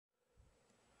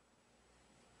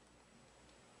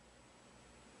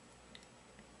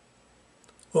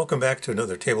Welcome back to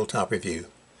another tabletop review.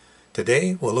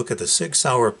 Today we'll look at the SIG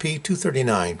Sauer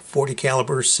P239 40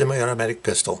 caliber semi-automatic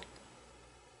pistol.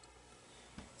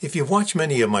 If you've watched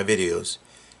many of my videos,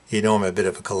 you know I'm a bit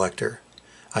of a collector.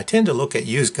 I tend to look at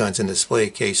used guns in display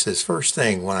cases first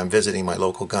thing when I'm visiting my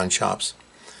local gun shops.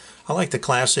 I like the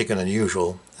classic and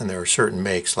unusual, and there are certain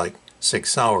makes like SIG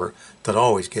Sauer that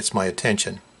always gets my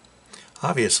attention.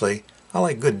 Obviously, I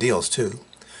like good deals too.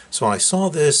 So when I saw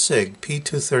this SIG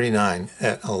P239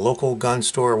 at a local gun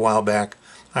store a while back,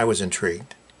 I was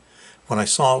intrigued. When I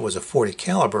saw it was a 40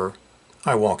 caliber,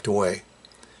 I walked away.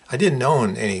 I didn't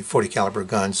own any 40 caliber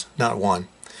guns, not one,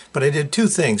 but I did two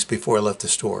things before I left the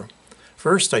store.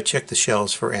 First, I checked the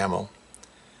shelves for ammo.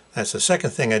 That's the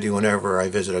second thing I do whenever I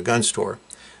visit a gun store.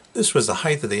 This was the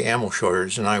height of the ammo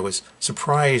shortage, and I was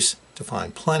surprised to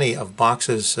find plenty of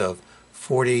boxes of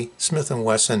 40 Smith &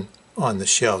 Wesson on the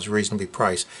shelves, reasonably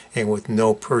priced and with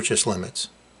no purchase limits.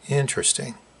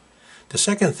 Interesting. The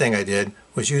second thing I did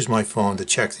was use my phone to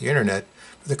check the internet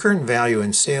for the current value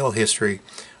and sale history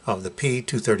of the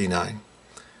P239.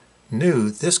 New,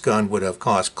 this gun would have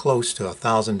cost close to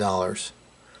 $1,000.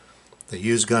 The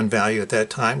used gun value at that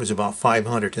time was about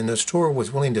 $500, and the store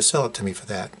was willing to sell it to me for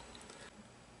that.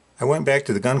 I went back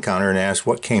to the gun counter and asked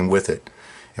what came with it,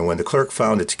 and when the clerk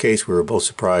found its case, we were both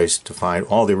surprised to find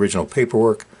all the original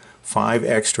paperwork, 5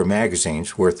 extra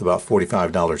magazines worth about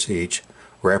 $45 each,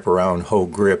 wraparound hoe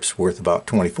grips worth about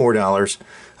 $24,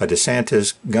 a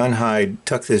DeSantis gun hide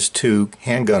tuck this 2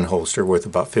 handgun holster worth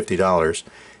about $50,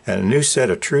 and a new set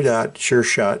of True Dot Sure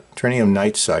Shot tritium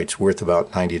night sights worth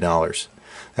about $90.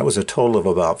 That was a total of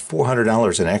about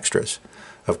 $400 in extras.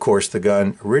 Of course, the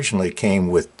gun originally came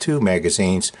with 2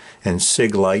 magazines and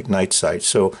SIG Light night sights,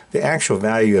 so the actual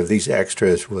value of these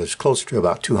extras was closer to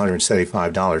about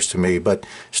 $275 to me, but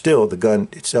still the gun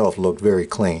itself looked very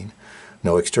clean.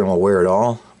 No external wear at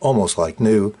all, almost like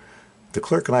new. The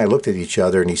clerk and I looked at each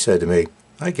other and he said to me,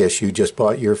 "I guess you just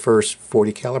bought your first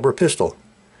 40 caliber pistol."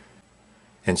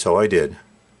 And so I did.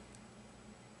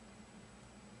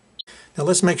 Now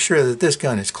let's make sure that this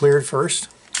gun is cleared first.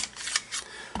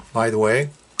 By the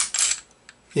way,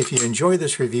 if you enjoy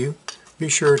this review, be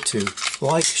sure to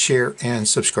like, share, and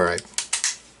subscribe.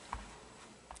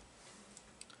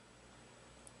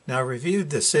 Now, I reviewed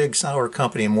the SIG Sauer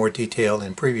company in more detail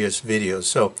in previous videos,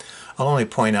 so I'll only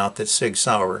point out that SIG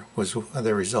Sauer was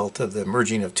the result of the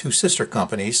merging of 2 sister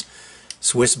companies,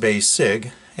 Swiss-based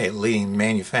SIG, a leading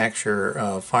manufacturer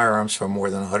of firearms for more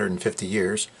than 150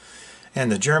 years, and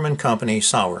the German company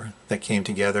Sauer that came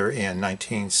together in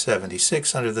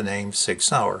 1976 under the name SIG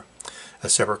Sauer. A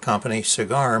separate company,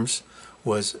 SIG Arms,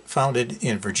 was founded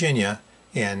in Virginia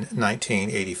in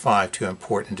 1985 to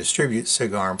import and distribute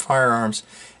SIG Arm firearms,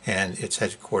 and its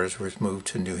headquarters was moved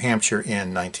to New Hampshire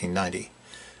in 1990.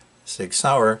 SIG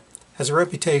Sauer has a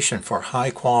reputation for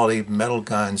high-quality metal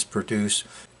guns produced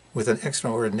with an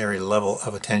extraordinary level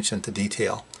of attention to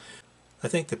detail. I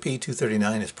think the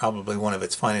P239 is probably one of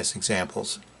its finest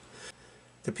examples.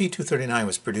 The P239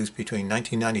 was produced between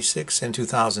 1996 and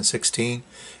 2016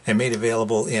 and made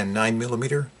available in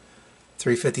 9mm,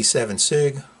 357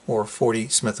 SIG, or 40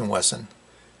 Smith & Wesson.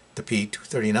 The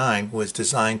P239 was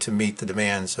designed to meet the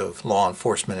demands of law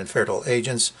enforcement and federal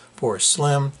agents for a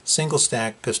slim,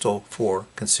 single-stack pistol for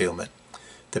concealment.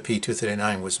 The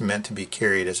P239 was meant to be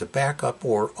carried as a backup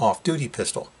or off-duty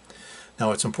pistol.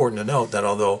 Now, it's important to note that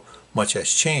although much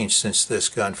has changed since this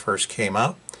gun first came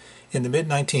out, in the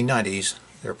mid-1990s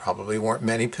there probably weren't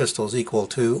many pistols equal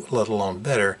to, let alone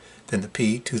better, than the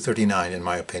P239 in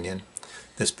my opinion.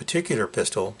 This particular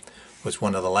pistol was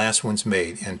one of the last ones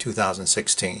made in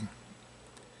 2016.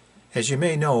 As you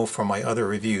may know from my other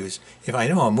reviews, if I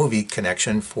know a movie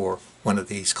connection for one of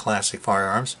these classic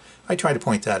firearms, I try to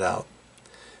point that out.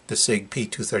 The SIG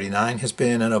P239 has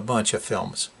been in a bunch of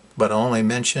films, but I only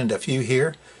mentioned a few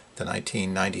here. The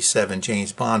 1997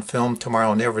 James Bond film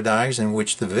Tomorrow Never Dies, in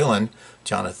which the villain,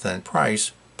 Jonathan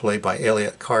Pryce, played by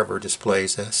Elliot Carver,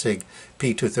 displays a SIG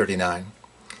P239.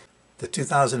 The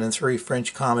 2003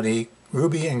 French comedy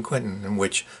Ruby and Quentin, in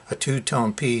which a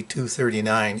 2-tone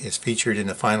P239 is featured in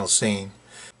the final scene.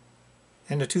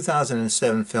 And the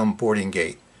 2007 film Boarding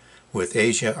Gate, with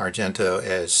Asia Argento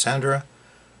as Sandra,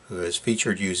 who is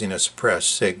featured using a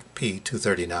suppressed SIG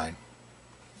P239.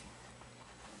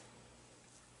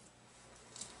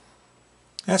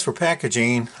 As for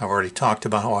packaging, I've already talked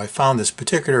about how I found this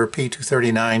particular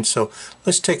P239, so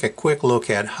let's take a quick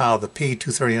look at how the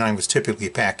P239 was typically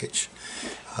packaged.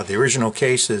 The original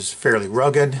case is fairly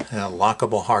rugged,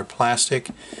 lockable hard plastic.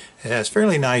 It has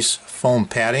fairly nice foam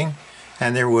padding,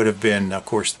 and there would have been, of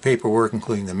course, the paperwork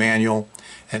including the manual,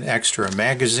 an extra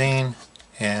magazine,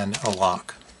 and a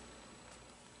lock.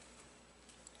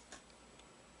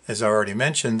 As I already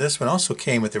mentioned, this one also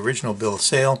came with the original bill of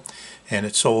sale, and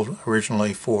it sold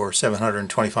originally for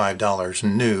 $725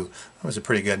 new. That was a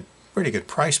pretty good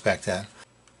price back then.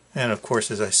 And of course,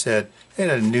 as I said, it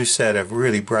had a new set of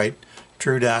really bright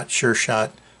True Dot Sure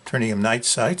Shot Tritium night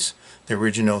sights. The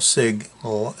original SIG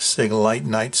Light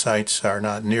night sights are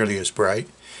not nearly as bright.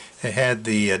 It had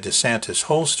the DeSantis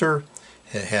holster,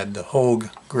 it had the Hogue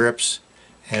grips,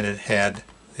 and it had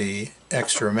the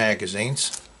extra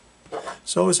magazines.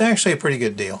 So it was actually a pretty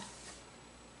good deal.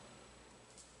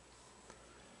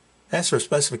 As for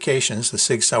specifications, the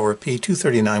SIG Sauer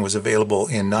P239 was available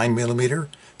in 9mm,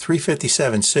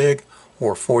 357 SIG,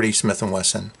 or 40 Smith &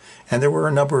 Wesson, and there were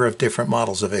a number of different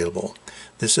models available.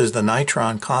 This is the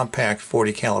Nitron Compact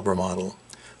 40 caliber model.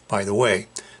 By the way,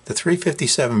 the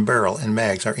 357 barrel and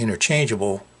mags are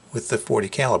interchangeable with the 40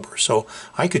 caliber, so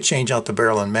I could change out the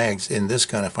barrel and mags in this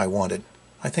gun if I wanted.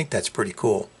 I think that's pretty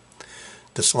cool.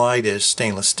 The slide is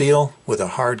stainless steel with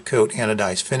a hard coat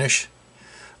anodized finish.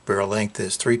 Barrel length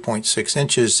is 3.6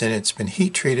 inches and it's been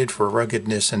heat treated for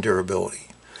ruggedness and durability.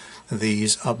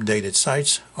 These updated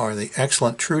sights are the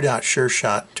excellent True Dot Sure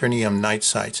Shot Tritium night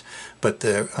sights, but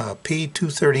the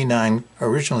P239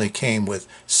 originally came with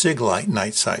SIG Light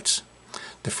night sights.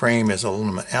 The frame is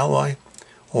aluminum alloy.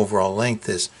 Overall length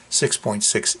is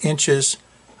 6.6 inches.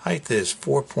 Height is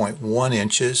 4.1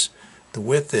 inches. The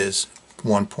width is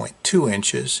 1.2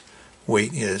 inches.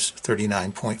 Weight is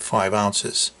 39.5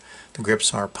 ounces. The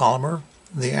grips are polymer.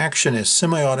 The action is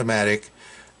semi-automatic,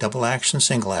 double action,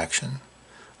 single action.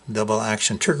 Double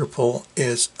action trigger pull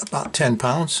is about 10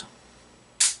 pounds.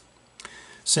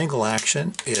 Single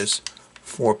action is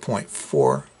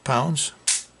 4.4 pounds.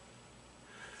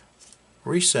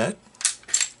 Reset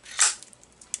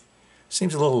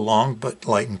seems a little long but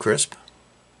light and crisp.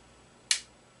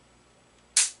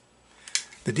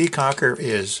 The decocker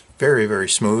is very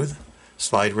smooth.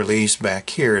 Slide release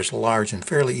back here is large and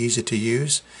fairly easy to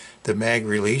use. The mag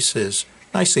release is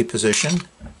nicely positioned,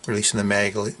 releasing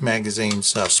the magazines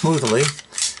smoothly.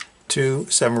 2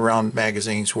 7-round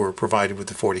magazines were provided with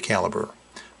the 40 caliber.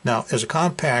 Now, as a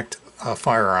compact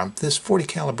firearm, this 40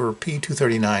 caliber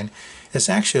P239 is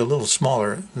actually a little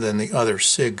smaller than the other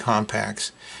SIG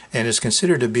compacts and is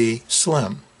considered to be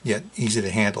slim, yet easy to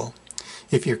handle.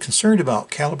 If you're concerned about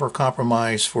caliber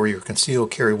compromise for your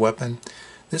concealed carry weapon,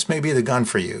 this may be the gun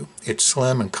for you. It's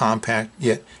slim and compact,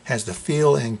 yet has the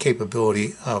feel and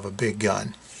capability of a big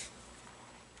gun.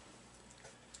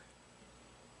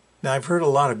 Now, I've heard a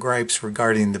lot of gripes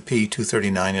regarding the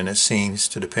P239, and it seems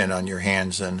to depend on your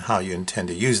hands and how you intend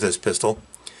to use this pistol.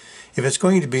 If it's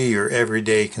going to be your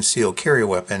everyday concealed carry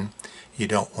weapon, you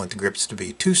don't want the grips to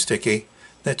be too sticky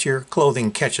that your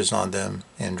clothing catches on them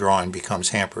and drawing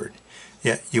becomes hampered.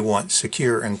 Yet you want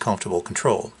secure and comfortable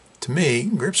control. To me,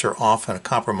 grips are often a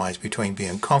compromise between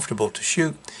being comfortable to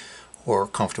shoot or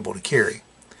comfortable to carry.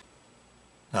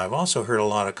 Now, I've also heard a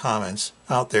lot of comments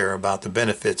out there about the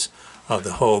benefits of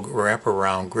the Hogue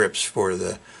wraparound grips for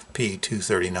the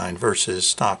P239 versus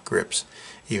stock grips,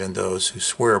 even those who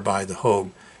swear by the Hogue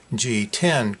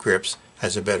G10 grips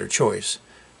as a better choice.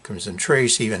 Crimson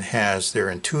Trace even has their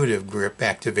intuitive grip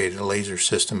activated laser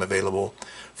system available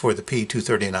for the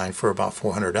P239 for about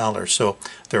 $400, so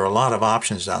there are a lot of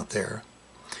options out there.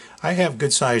 I have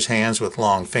good sized hands with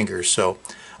long fingers, so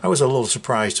I was a little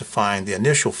surprised to find the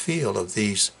initial feel of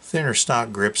these thinner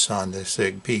stock grips on the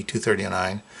SIG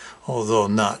P239, although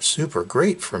not super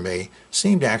great for me,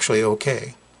 seemed actually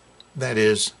okay. That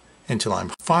is, until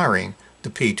I'm firing the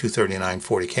P239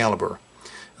 40 caliber.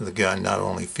 The gun not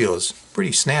only feels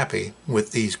pretty snappy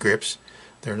with these grips,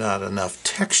 they're not enough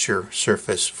texture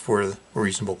surface for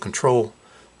reasonable control,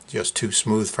 just too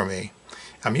smooth for me.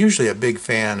 I'm usually a big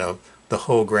fan of the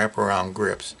Hogue wraparound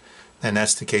grips, and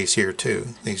that's the case here too.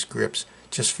 These grips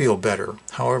just feel better.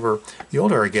 However, the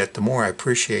older I get, the more I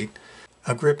appreciate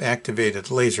a grip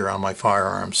activated laser on my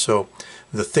firearms, so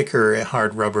the thicker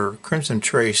hard rubber Crimson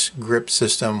Trace grip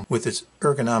system with its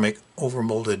ergonomic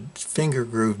overmolded finger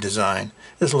groove design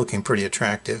is looking pretty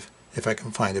attractive. If I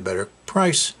can find a better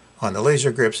price on the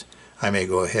laser grips, I may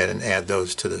go ahead and add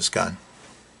those to this gun.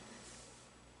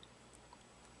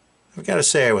 I've got to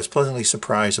say I was pleasantly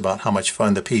surprised about how much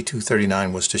fun the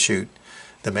P239 was to shoot.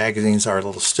 The magazines are a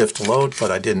little stiff to load,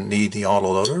 but I didn't need the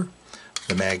auto loader.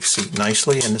 The mags seat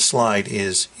nicely and the slide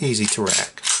is easy to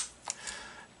rack.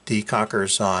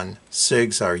 Decockers on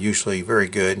SIGs are usually very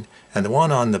good, and the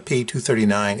one on the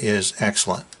P239 is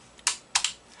excellent.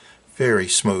 Very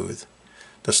smooth.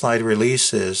 The slide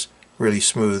release is really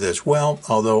smooth as well,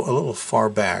 although a little far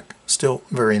back. Still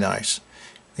very nice.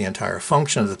 The entire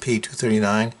function of the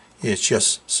P239 is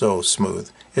just so smooth.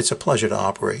 It's a pleasure to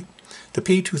operate. The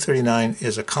P239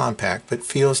 is a compact but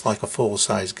feels like a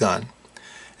full-size gun.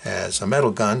 As a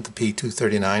metal gun, the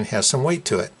P239 has some weight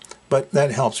to it, but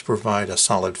that helps provide a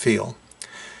solid feel.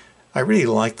 I really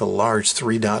like the large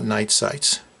 3-dot night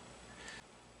sights.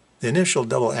 The initial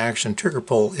double action trigger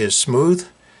pull is smooth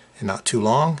and not too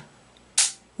long,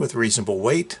 with reasonable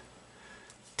weight.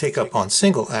 Take up on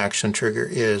single action trigger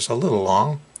is a little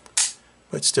long,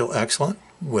 but still excellent,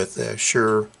 with a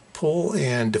sure pull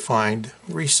and defined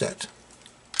reset.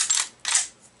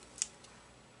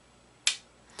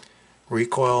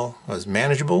 Recoil was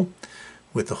manageable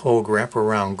with the whole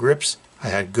wraparound grips. I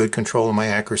had good control of my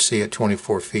accuracy at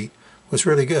 24 feet. It was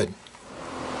really good.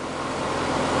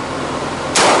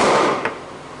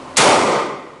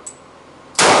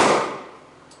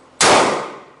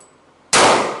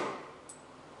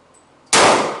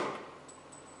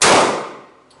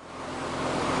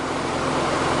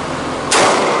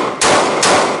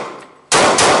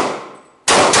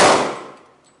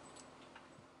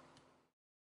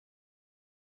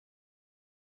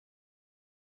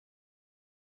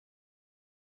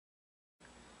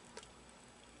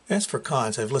 As for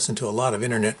cons, I've listened to a lot of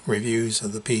internet reviews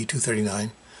of the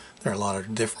P239. There are a lot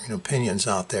of different opinions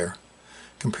out there.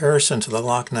 Comparison to the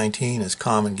Glock 19 is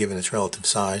common given its relative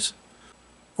size.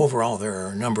 Overall, there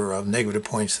are a number of negative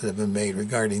points that have been made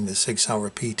regarding the SIG Sauer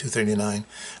P239.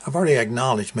 I've already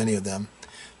acknowledged many of them.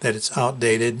 That it's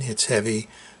outdated, it's heavy,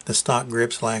 the stock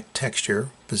grips lack texture,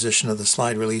 position of the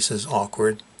slide release is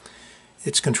awkward,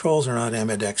 its controls are not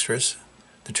ambidextrous,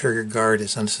 the trigger guard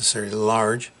is unnecessarily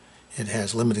large, it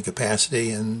has limited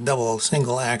capacity, and double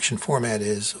single action format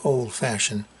is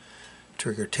old-fashioned.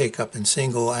 Trigger take-up in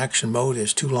single action mode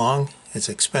is too long, it's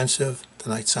expensive, the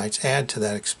night sights add to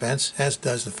that expense, as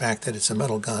does the fact that it's a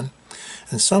metal gun,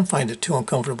 and some find it too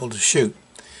uncomfortable to shoot,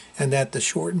 and that the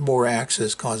short bore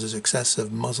axis causes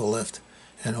excessive muzzle lift,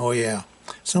 and oh yeah,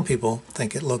 some people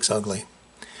think it looks ugly.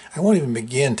 I won't even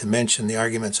begin to mention the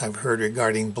arguments I've heard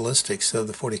regarding ballistics of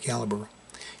the .40 caliber.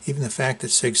 Even the fact that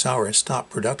SIG Sauer has stopped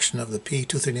production of the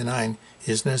P239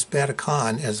 isn't as bad a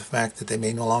con as the fact that they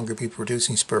may no longer be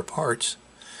producing spare parts.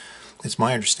 It's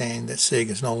my understanding that SIG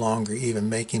is no longer even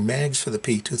making mags for the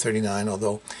P239,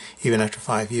 although even after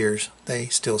 5 years they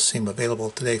still seem available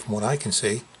today from what I can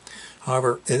see.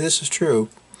 However, if this is true,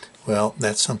 well,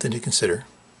 that's something to consider.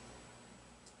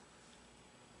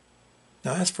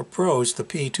 Now, as for pros, the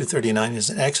P239 is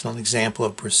an excellent example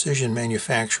of precision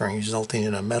manufacturing, resulting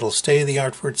in a metal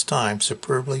state-of-the-art for its time,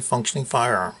 superbly functioning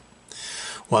firearm.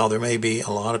 While there may be a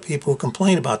lot of people who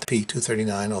complain about the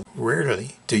P239,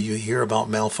 rarely do you hear about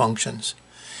malfunctions.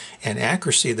 And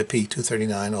accuracy of the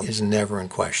P239 is never in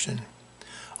question.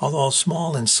 Although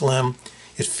small and slim,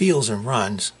 it feels and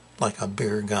runs like a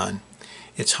bigger gun.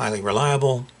 It's highly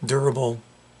reliable, durable,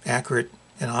 accurate,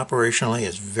 and operationally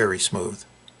is very smooth.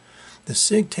 The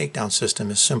SIG takedown system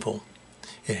is simple.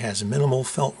 It has minimal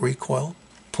felt recoil,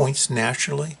 points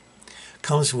naturally,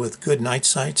 comes with good night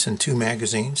sights and 2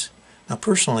 magazines. Now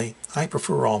personally, I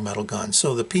prefer all metal guns,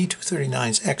 so the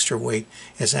P239's extra weight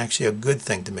is actually a good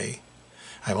thing to me.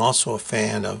 I'm also a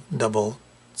fan of double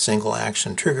single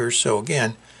action triggers, so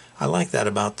again, I like that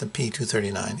about the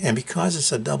P239. And because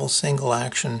it's a double single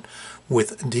action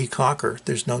with decocker,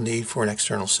 there's no need for an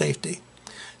external safety.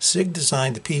 SIG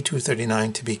designed the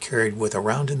P239 to be carried with a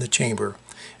round in the chamber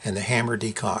and the hammer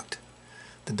decocked.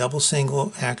 The double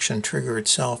single action trigger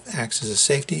itself acts as a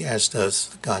safety, as does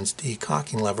the gun's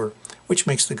decocking lever, which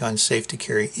makes the gun safe to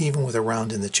carry even with a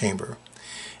round in the chamber.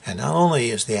 And not only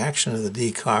is the action of the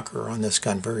decocker on this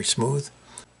gun very smooth,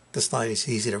 the slide is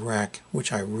easy to rack,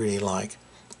 which I really like.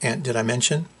 And did I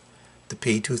mention? The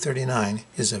P239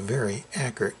 is a very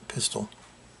accurate pistol.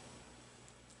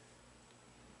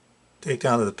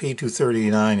 Takedown of the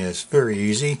P239 is very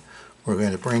easy. We're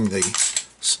going to bring the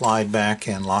slide back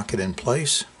and lock it in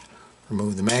place.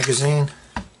 Remove the magazine.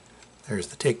 There's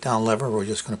the takedown lever. We're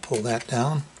just going to pull that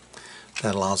down.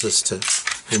 That allows us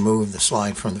to remove the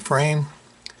slide from the frame.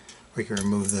 We can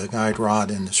remove the guide rod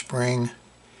and the spring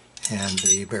and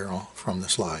the barrel from the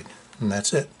slide. And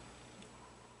that's it.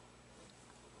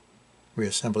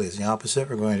 Reassembly is the opposite.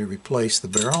 We're going to replace the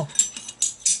barrel,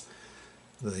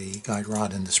 the guide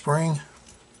rod and the spring,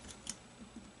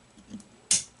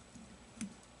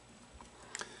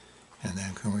 and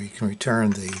then we can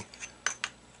return the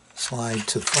slide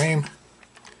to the frame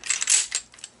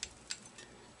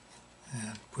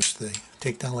and push the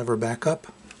takedown lever back up.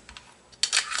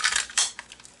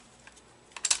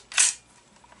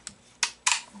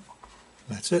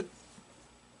 That's it.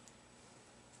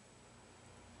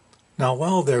 Now,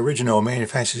 while the original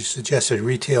manufacturer's suggested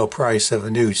retail price of a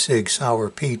new SIG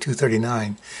Sauer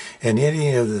P239 and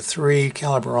any of the three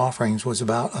caliber offerings was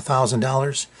about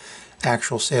 $1,000,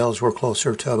 actual sales were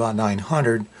closer to about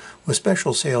 $900, with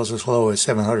special sales as low as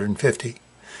 $750.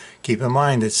 Keep in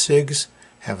mind that SIGs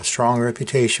have a strong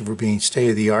reputation for being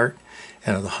state-of-the-art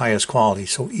and of the highest quality,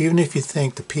 so even if you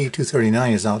think the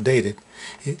P239 is outdated,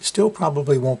 it still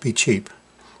probably won't be cheap.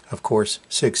 Of course,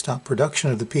 SIG stopped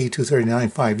production of the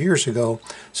P239 5 years ago,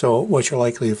 so what you're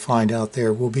likely to find out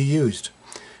there will be used.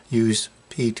 Used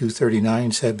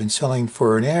P239s have been selling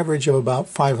for an average of about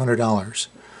 $500.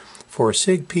 For a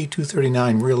SIG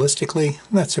P239, realistically,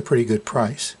 that's a pretty good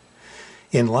price.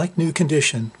 In like new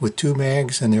condition, with two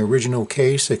mags and their original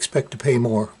case, expect to pay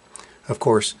more. Of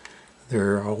course,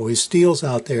 there are always steals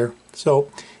out there, so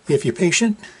if you're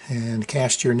patient and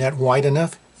cast your net wide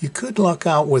enough, you could luck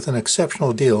out with an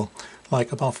exceptional deal,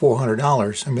 like about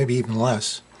 $400, and maybe even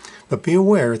less. But be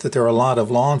aware that there are a lot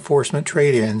of law enforcement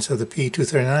trade-ins of the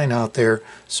P239 out there,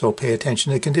 so pay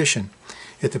attention to condition.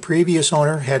 If the previous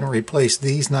owner hadn't replaced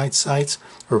these night sights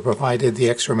or provided the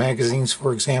extra magazines,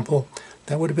 for example,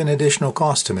 that would have been additional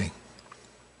cost to me.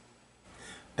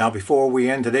 Now, before we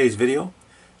end today's video,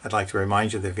 I'd like to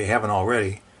remind you that if you haven't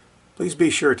already, please be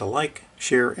sure to like,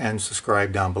 share, and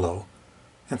subscribe down below.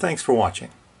 And thanks for watching.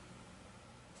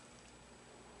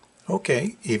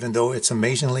 Okay, even though it's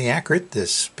amazingly accurate,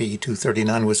 this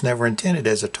P239 was never intended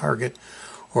as a target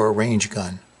or a range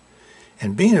gun.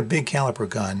 And being a big caliber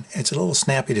gun, it's a little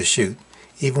snappy to shoot,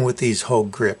 even with these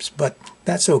Hogue grips, but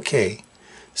that's okay.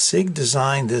 SIG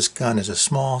designed this gun as a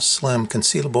small, slim,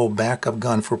 concealable backup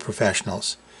gun for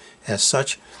professionals. As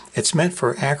such, it's meant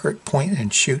for accurate point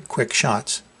and shoot quick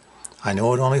shots. I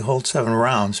know it only holds 7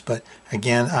 rounds, but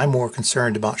again, I'm more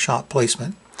concerned about shot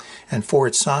placement. And for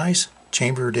its size,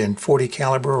 chambered in .40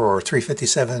 caliber or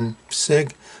 .357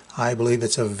 SIG, I believe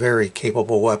it's a very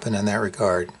capable weapon in that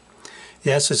regard.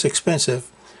 Yes, it's expensive,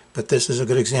 but this is a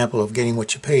good example of getting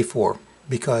what you pay for,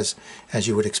 because, as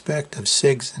you would expect of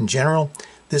SIGs in general,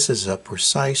 this is a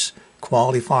precise,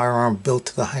 quality firearm built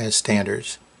to the highest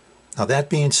standards. Now, that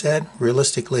being said,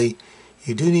 realistically,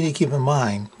 you do need to keep in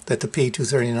mind that the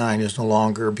P239 is no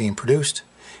longer being produced,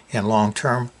 and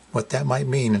long-term, what that might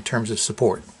mean in terms of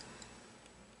support.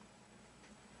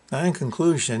 Now, in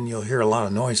conclusion, you'll hear a lot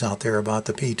of noise out there about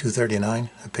the P239.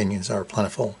 Opinions are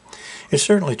plentiful. It's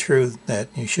certainly true that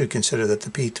you should consider that the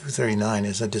P239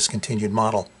 is a discontinued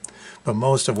model, but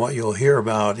most of what you'll hear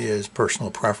about is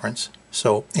personal preference.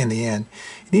 So, in the end,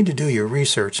 you need to do your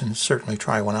research and certainly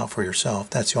try one out for yourself.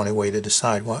 That's the only way to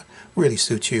decide what really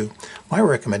suits you. My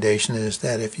recommendation is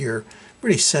that if you're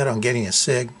really set on getting a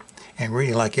SIG and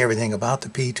really like everything about the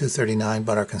P239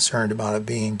 but are concerned about it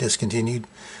being discontinued,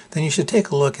 then you should take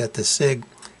a look at the SIG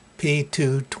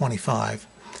P225.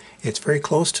 It's very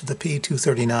close to the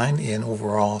P239 in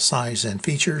overall size and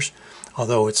features,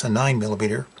 although it's a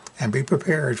 9mm, and be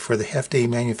prepared for the hefty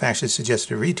manufacturer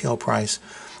suggested retail price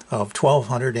of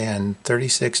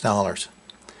 $1,236.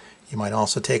 You might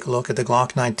also take a look at the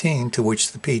Glock 19, to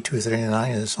which the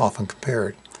P239 is often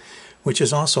compared, which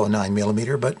is also a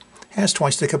 9mm but has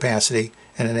twice the capacity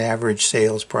and an average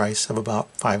sales price of about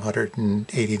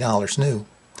 $580 new.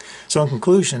 So in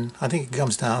conclusion, I think it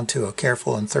comes down to a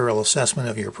careful and thorough assessment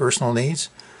of your personal needs.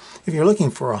 If you're looking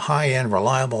for a high-end,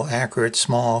 reliable, accurate,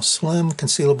 small, slim,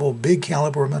 concealable, big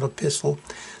caliber metal pistol,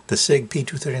 the SIG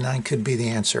P239 could be the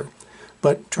answer.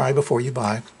 But try before you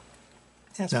buy.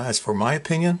 Now, as for my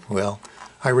opinion, well,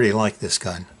 I really like this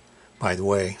gun. By the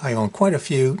way, I own quite a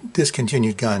few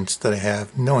discontinued guns that I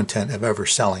have no intent of ever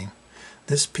selling.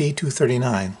 This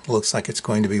P239 looks like it's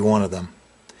going to be one of them.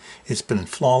 It's been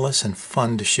flawless and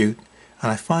fun to shoot,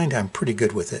 and I find I'm pretty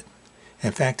good with it.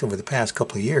 In fact, over the past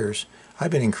couple of years,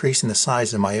 I've been increasing the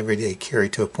size of my everyday carry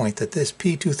to a point that this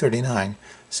P239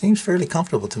 seems fairly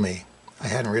comfortable to me. I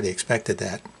hadn't really expected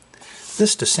that.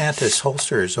 This DeSantis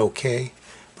holster is okay,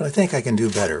 but I think I can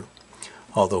do better.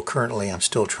 Although currently I'm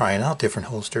still trying out different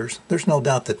holsters, there's no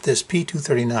doubt that this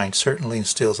P239 certainly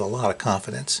instills a lot of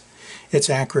confidence. It's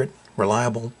accurate,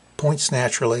 reliable, points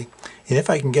naturally, and if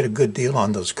I can get a good deal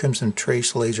on those Crimson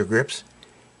Trace laser grips,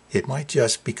 it might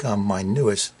just become my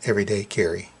newest everyday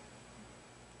carry.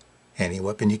 Any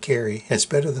weapon you carry is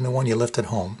better than the one you left at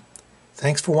home.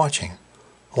 Thanks for watching.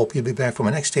 Hope you'll be back for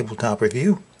my next tabletop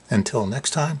review. Until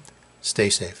next time,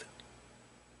 stay safe.